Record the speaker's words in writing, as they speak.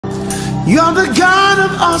You're the God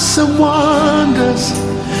of awesome wonders.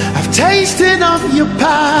 I've tasted of your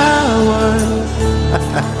power.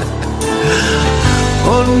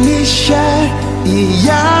 Onisha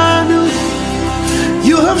Iyanu,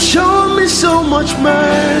 you have shown me so much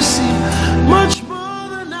mercy, much more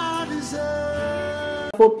than I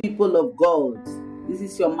deserve. For people of God, this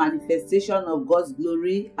is your manifestation of God's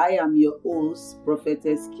glory. I am your host,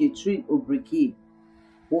 Prophetess Katherine Obriki.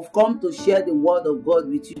 We've come to share the word of God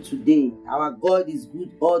with you today. Our God is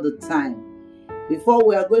good all the time. Before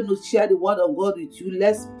we are going to share the word of God with you,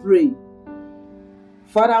 let's pray.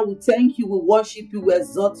 Father, we thank you, we worship you, we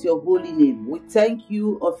exalt your holy name. We thank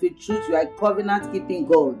you of a truth, you are a covenant-keeping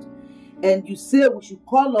God. And you say we should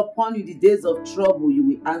call upon you the days of trouble, you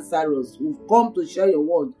will answer us. We've come to share your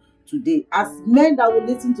word today. As men that will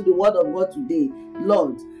listen to the word of God today,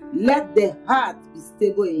 Lord, let the heart be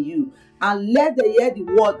stable in you, and let them hear the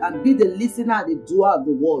word and be the listener and the doer of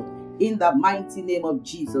the word. In the mighty name of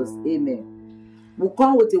Jesus, amen. We'll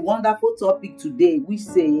come with a wonderful topic today. We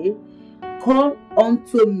say, call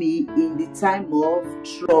unto me in the time of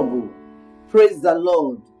trouble. Praise the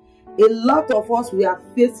Lord. A lot of us, we are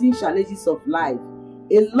facing challenges of life.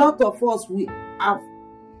 A lot of us, we have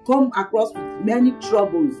come across with many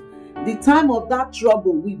troubles. The time of that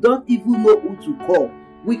trouble, we don't even know who to call.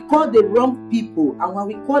 We call the wrong people, and when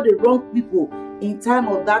we call the wrong people in time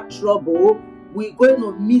of that trouble, we're going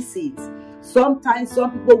to miss it. Sometimes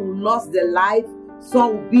some people will lose their life,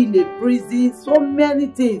 some will be in a prison, so many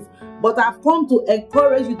things. But I've come to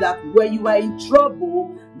encourage you that when you are in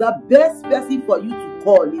trouble, the best person for you to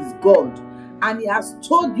call is God. And He has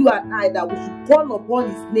told you and I that we should call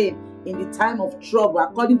upon His name in the time of trouble,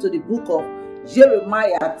 according to the book of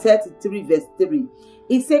Jeremiah 33 verse 3.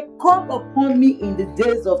 He said, call upon me in the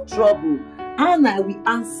days of trouble, and I will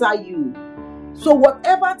answer you. So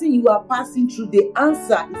whatever thing you are passing through, the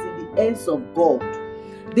answer is in the hands of God.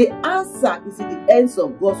 The answer is in the hands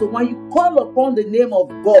of God. So when you call upon the name of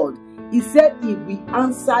God, He said He will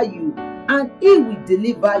answer you, and He will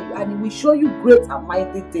deliver you, and He will show you great and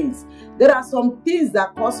mighty things. There are some things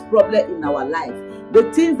that cause problem in our life.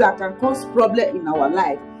 The things that can cause problem in our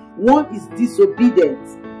life, one is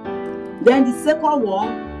disobedience. Then the second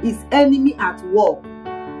one is enemy at work.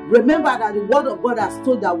 Remember that the word of God has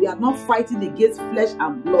told that we are not fighting against flesh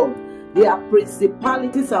and blood. They are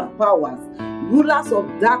principalities and powers, rulers of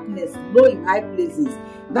darkness, low in high places.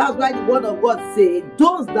 That's why the word of God says,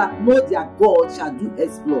 those that know their God shall do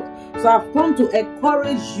exploit. So I've come to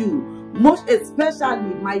encourage you, most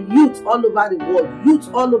especially my youth all over the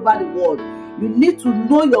world. You need to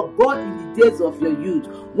know your God in the days of your youth.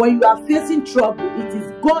 When you are facing trouble, it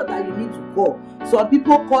is God that you need to call. Some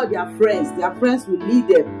people call their friends will lead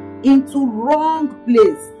them into wrong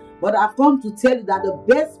place. But I've come to tell you that the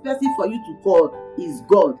best person for you to call is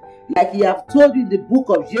God. Like He have told you in the book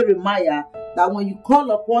of Jeremiah, that when you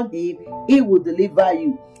call upon Him, He will deliver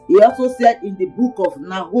you. He also said in the book of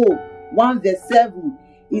Nahum 1 verse 7,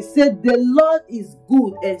 He said, the Lord is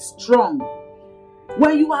good and strong.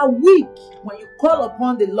 When you are weak, when you call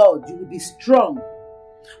upon the Lord, you will be strong.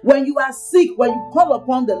 When you are sick, when you call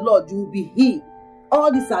upon the Lord, you will be healed. All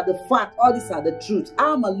these are the facts, all these are the truths.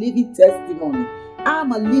 I'm a living testimony.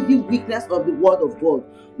 I'm a living witness of the word of God.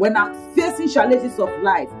 When I'm facing challenges of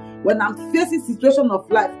life, when I'm facing situations of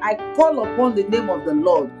life, I call upon the name of the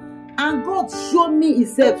Lord. And God showed me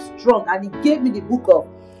Himself strong, and He gave me the book of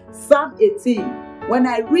Psalm 18. When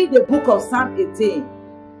I read the book of Psalm 18,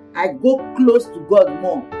 I go close to God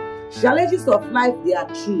more. Challenges of life, they are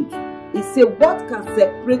truth. He said, what can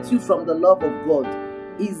separate you from the love of God?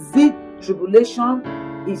 Is it tribulation?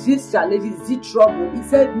 Is it challenges? Is it trouble? He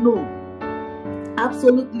said no.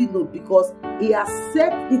 Absolutely no, because He has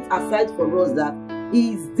set it aside for us, that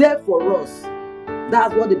He is there for us.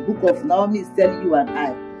 That's what the book of Nahum is telling you and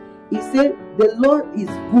I. He said, the Lord is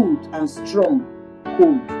good and strong,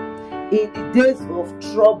 hold in the days of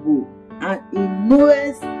trouble, and He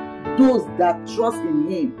knows those that trust in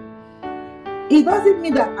Him. It doesn't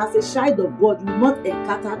mean that as a child of God, you will not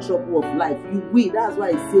encounter trouble of life. You will. That's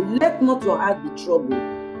why He said, let not your heart be troubled.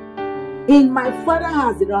 In my Father's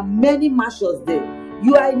house, there are many mansions there.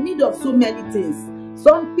 You are in need of so many things.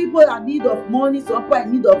 Some people are in need of money, some people are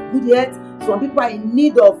in need of good health, some people are in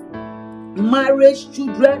need of marriage,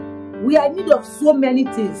 children. We are in need of so many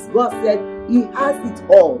things. God said He has it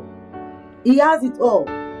all. He has it all.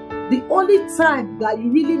 The only time that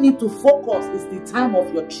you really need to focus is the time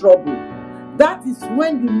of your trouble. That is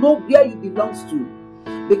when you know where you belong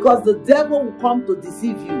to. Because the devil will come to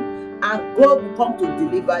deceive you, and God will come to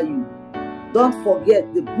deliver you. Don't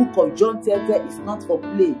forget, the book of John 10 is not for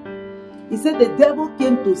play. He said the devil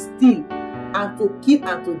came to steal, and to kill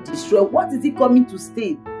and to destroy. What is he coming to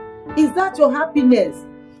steal? Is that your happiness?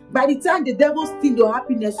 By the time the devil steals your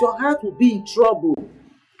happiness, your heart will be in trouble.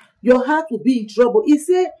 Your heart will be in trouble. He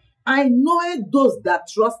said, I know those that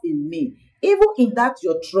trust in me. Even in that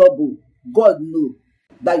your trouble, God knows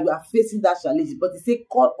that you are facing that challenge. But he said,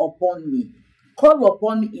 call upon me. Call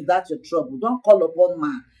upon me in that your trouble. Don't call upon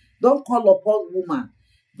man. Don't call upon woman.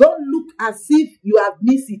 Don't look as if you have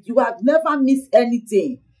missed it. You have never missed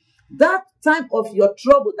anything. That time of your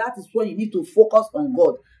trouble, that is when you need to focus on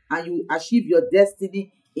God and you will achieve your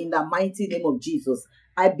destiny in the mighty name of Jesus.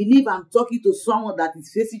 I believe I'm talking to someone that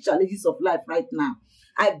is facing challenges of life right now.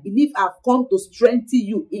 I believe I've come to strengthen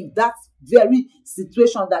you in that very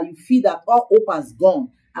situation that you feel that all hope has gone.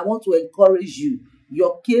 I want to encourage you.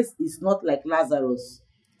 Your case is not like Lazarus.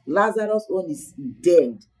 Lazarus' own is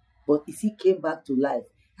dead, but he came back to life.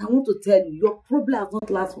 I want to tell you, your problem has not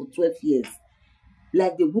lasted for 12 years.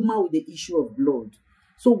 Like the woman with the issue of blood.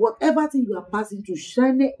 So whatever thing you are passing through,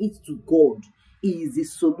 shine it to God. He is the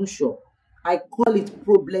solution. I call it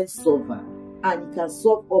problem solver. And he can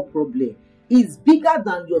solve all problems. He's bigger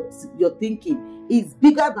than your thinking. He's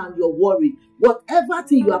bigger than your worry. Whatever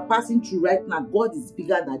thing you are passing through right now, God is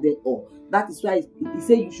bigger than them all. That is why he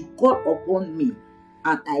said you should call upon me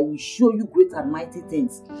and I will show you great and mighty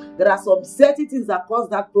things. There are some certain things that cause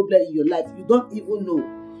that problem in your life. You don't even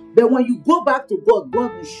know. But when you go back to God,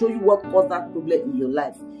 God will show you what caused that problem in your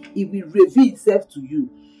life. He will reveal himself to you.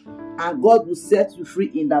 And God will set you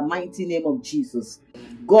free in the mighty name of Jesus.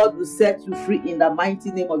 God will set you free in the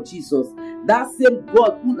mighty name of Jesus. That same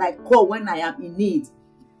God who I call when I am in need.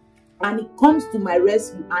 And he comes to my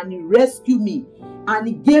rescue and he rescued me. And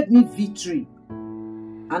he gave me victory.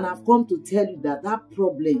 And I've come to tell you that that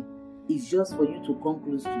problem is just for you to come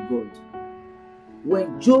close to God.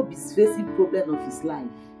 When Job is facing problem of his life,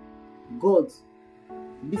 God,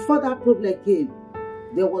 before that problem came,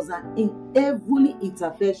 there was an heavenly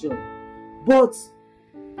intervention. But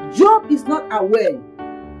Job is not aware.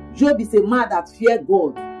 Job is a man that fears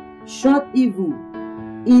God, shun evil.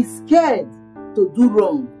 He's scared to do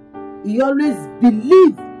wrong. He always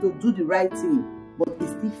believes to do the right thing. But he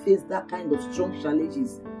still faces that kind of strong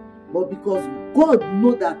challenges. But because God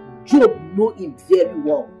knows that Job knows him very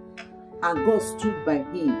well. And God stood by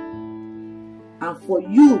him. And for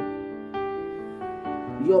you,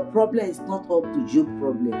 your problem is not up to Job's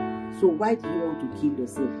problem. So why do you want to kill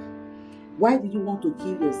yourself? Why did you want to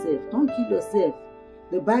kill yourself? Don't kill yourself.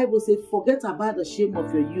 The Bible says, forget about the shame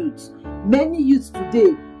of your youth. Many youths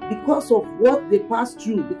today, because of what they passed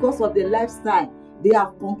through, because of their lifestyle, they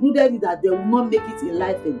have concluded that they will not make it in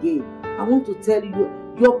life again. I want to tell you,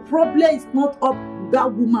 your problem is not up to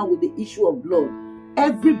that woman with the issue of blood.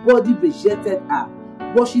 Everybody rejected her.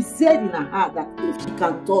 But she said in her heart that if she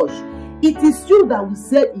can touch, it is you that will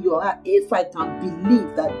say in your heart, if I can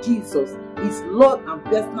believe that Jesus is Lord and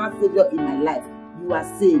personal Savior in my life, you are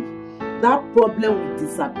saved. That problem will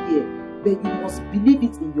disappear. But you must believe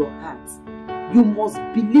it in your heart. You must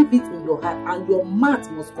believe it in your heart. And your mouth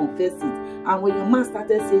must confess it. And when your mouth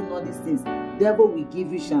started saying all these things, devil will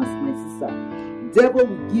give you chance, my sister. Devil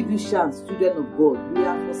will give you chance, children of God. We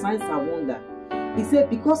are for signs and wonder. He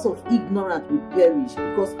said, because of ignorance we perish.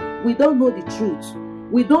 Because we don't know the truth.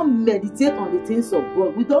 We don't meditate on the things of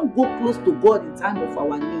God. We don't go close to God in time of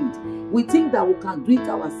our need. We think that we can do it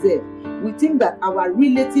ourselves. We think that our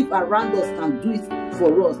relative around us can do it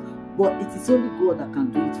for us. But it is only God that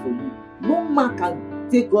can do it for you. No man can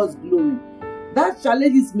take God's glory. That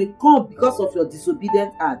challenges may come because of your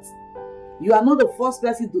disobedient heart. You are not the first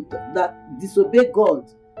person that disobey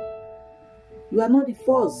God. You are not the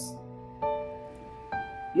first.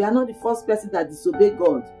 You are not the first person that disobey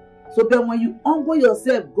God. So then when you humble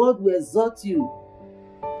yourself, God will exalt you.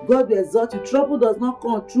 God will exalt you. Trouble does not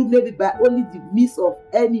come through maybe by only the means of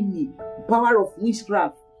enemy, power of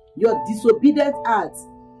witchcraft. Your disobedient heart,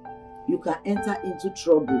 you can enter into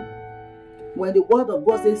trouble. When the word of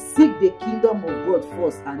God says, seek the kingdom of God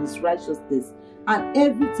first and his righteousness, and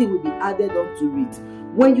everything will be added unto it.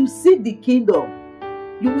 When you seek the kingdom,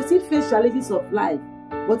 you will still face challenges of life.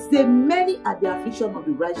 But say, many are the affliction of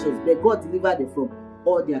the righteous, but God delivered them from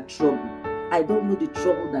all their trouble. I don't know the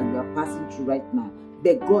trouble that you are passing through right now,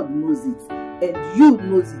 but God knows it. And you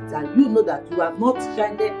knows it. And you know that you have not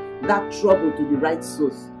shined that trouble to the right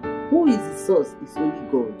source. Who is the source? It's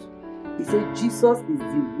only God. He said, Jesus is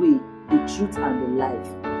the way, the truth, and the life.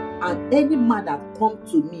 And any man that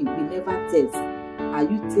comes to me will never test. Are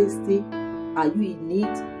you thirsty? Are you in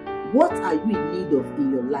need? What are you in need of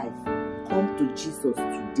in your life? Come to Jesus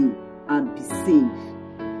today and be saved.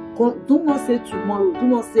 Do not say tomorrow. Do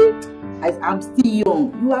not say, I'm still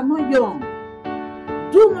young. You are not young.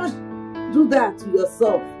 Do not Don't do that to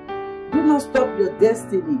yourself. Do not stop your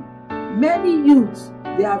destiny. Many youths,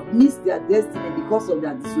 they have missed their destiny because of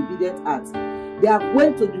their disobedient acts. They have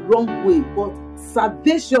went to the wrong way, but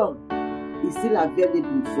salvation is still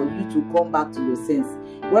available for you to come back to your sense.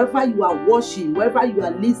 Wherever you are watching, wherever you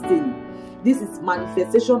are listening, this is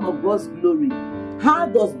manifestation of God's glory. How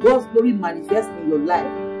does God's glory manifest in your life?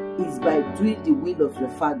 Is by doing the will of your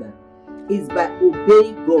Father. Is by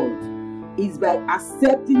obeying God. Is by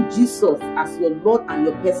accepting Jesus as your Lord and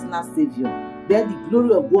your personal Savior. Then the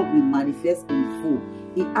glory of God will manifest in full.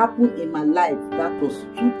 It happened in my life. That was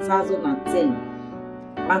 2010.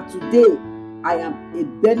 And today, I am a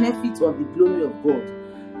benefit of the glory of God.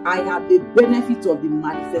 I am a benefit of the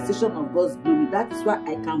manifestation of God's glory. That is why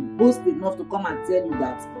I can boast enough to come and tell you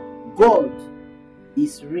that God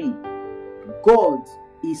is real. God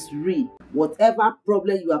is real. Whatever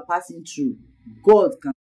problem you are passing through, God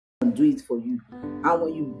can do it for you. And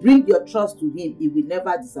when you bring your trust to Him, He will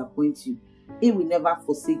never disappoint you. He will never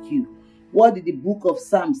forsake you. What did the book of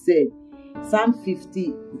Psalms say? Psalm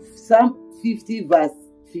 50 verse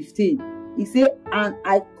 15. He said, and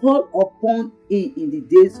I call upon Him in the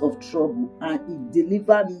days of trouble, and He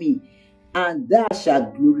delivered me, and thou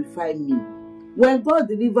shalt glorify me. When God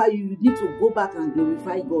delivers you, you need to go back and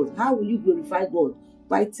glorify God. How will you glorify God?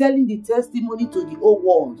 By telling the testimony to the whole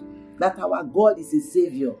world that our God is a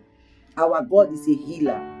Savior, our God is a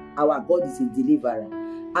healer, our God is a deliverer.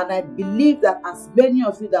 And I believe that as many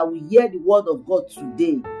of you that will hear the word of God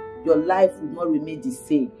today, your life will not remain the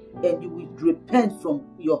same, and you will repent from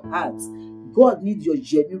your heart. God needs your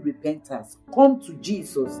genuine repentance. Come to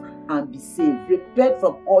Jesus and be saved. Repent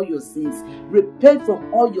from all your sins. Repent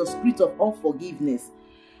from all your spirit of unforgiveness.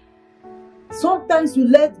 Sometimes you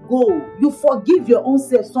let go. You forgive your own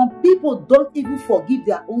self. Some people don't even forgive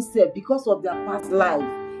their own self because of their past life.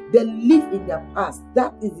 They live in their past.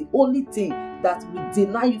 That is the only thing that will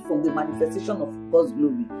deny you from the manifestation of God's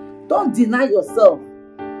glory. Don't deny yourself.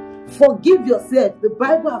 Forgive yourself. The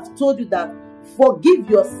Bible has told you that forgive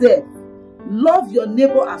yourself. Love your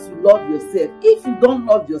neighbor as you love yourself. If you don't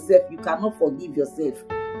love yourself, you cannot forgive yourself.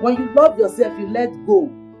 When you love yourself, you let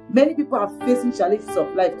go. Many people are facing challenges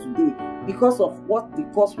of life today because of what they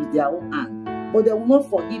caused with their own hand. But they will not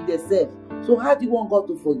forgive themselves. So how do you want God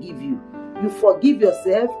to forgive you? You forgive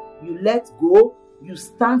yourself, you let go, you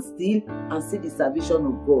stand still and see the salvation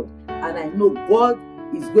of God. And I know God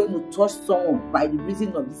is going to touch someone by the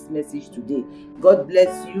reason of this message today. God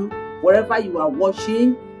bless you. Wherever you are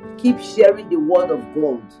watching, keep sharing the word of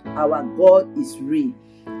God. Our God is real.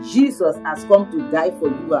 Jesus has come to die for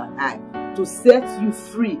you and I, to set you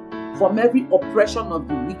free from every oppression of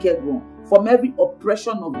the wicked one, from every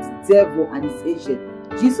oppression of the devil and his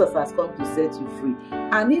agent. Jesus has come to set you free.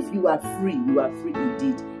 And if you are free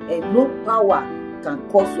indeed. And no power can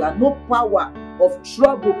cause you, and no power of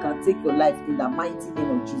trouble can take your life, in the mighty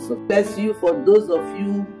name of Jesus. Bless you. For those of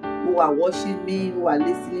you who are watching me, who are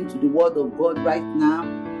listening to the word of God right now,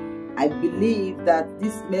 I believe that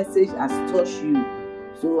this message has touched you.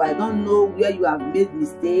 So I don't know where you have made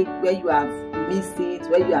mistake, where you have missed it,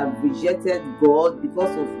 where you have rejected God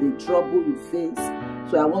because of the trouble you face.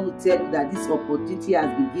 So I want to tell you that this opportunity has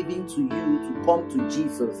been given to you to come to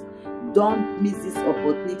Jesus. Don't miss this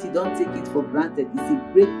opportunity. Don't take it for granted. It's a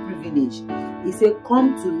great privilege. He said,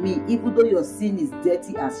 come to me, even though your sin is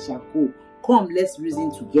dirty as charcoal. Come, let's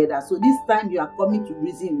reason together. So this time you are coming to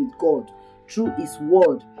reason with God through His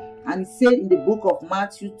word. And he said in the book of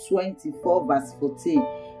Matthew 24 verse 14,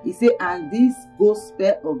 he said, and this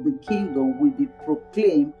gospel of the kingdom will be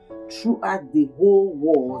proclaimed throughout the whole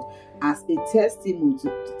world as a testimony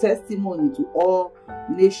to all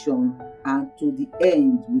nations, and to the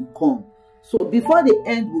end will come. So before the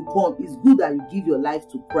end will come, it's good that you give your life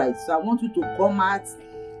to Christ. So I want you to come out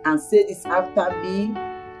and say this after me.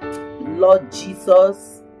 Lord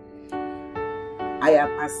Jesus, I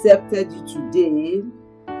have accepted you today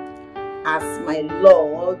as my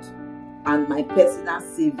Lord and my personal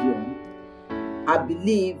Savior. I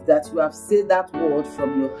believe that you have said that word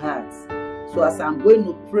from your heart. So as I'm going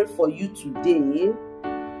to pray for you today,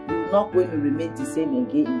 you're not going to remain the same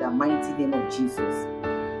again, in the mighty name of Jesus.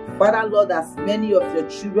 Father, Lord, as many of your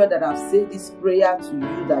children that have said this prayer to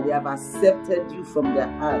you, that they have accepted you from their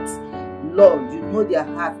hearts, Lord, you know their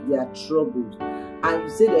hearts, they are troubled. And you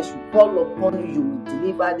say they should call upon you, you will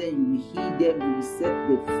deliver them, you will heal them, you will set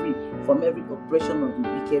them free from every oppression of the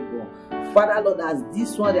wicked one. Father, Lord, as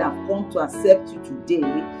this one they have come to accept you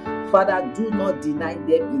today, Father, do not deny them,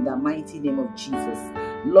 in the mighty name of Jesus.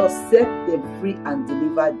 Lord, set them free and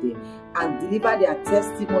deliver them, and deliver their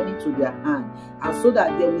testimony to their hand, and so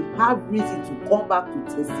that they will have reason to come back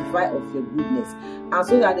to testify of your goodness, and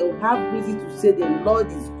so that they will have reason to say the Lord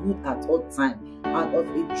is good at all times, and of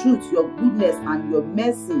a truth your goodness and your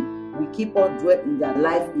mercy will keep on dwelling in their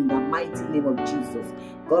life, in the mighty name of Jesus.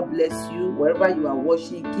 God bless you. Wherever you are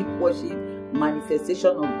watching, keep watching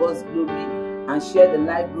Manifestation of God's Glory, and share the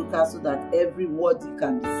live broadcast so that everybody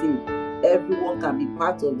can be saved. Everyone can be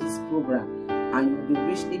part of this program, and you'll be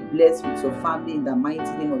richly blessed with your family in the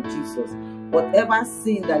mighty name of Jesus. Whatever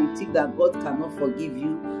sin that you think that God cannot forgive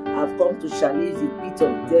you, I've come to challenge the pit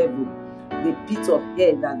of devil, the pit of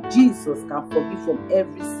hell, that Jesus can forgive from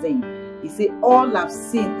every sin. He said, all have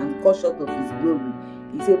sinned and cut short of his glory.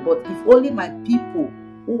 He said, but if only my people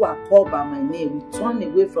who are called by my name will turn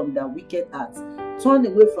away from their wicked acts, turn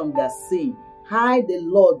away from their sin, the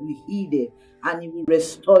Lord will heal them, and he will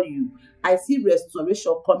restore you. I see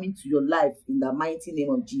restoration coming to your life in the mighty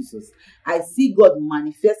name of Jesus. I see God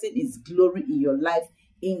manifesting his glory in your life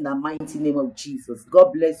in the mighty name of Jesus.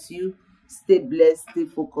 God bless you. Stay blessed, stay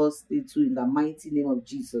focused, stay tuned in the mighty name of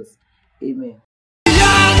Jesus. Amen.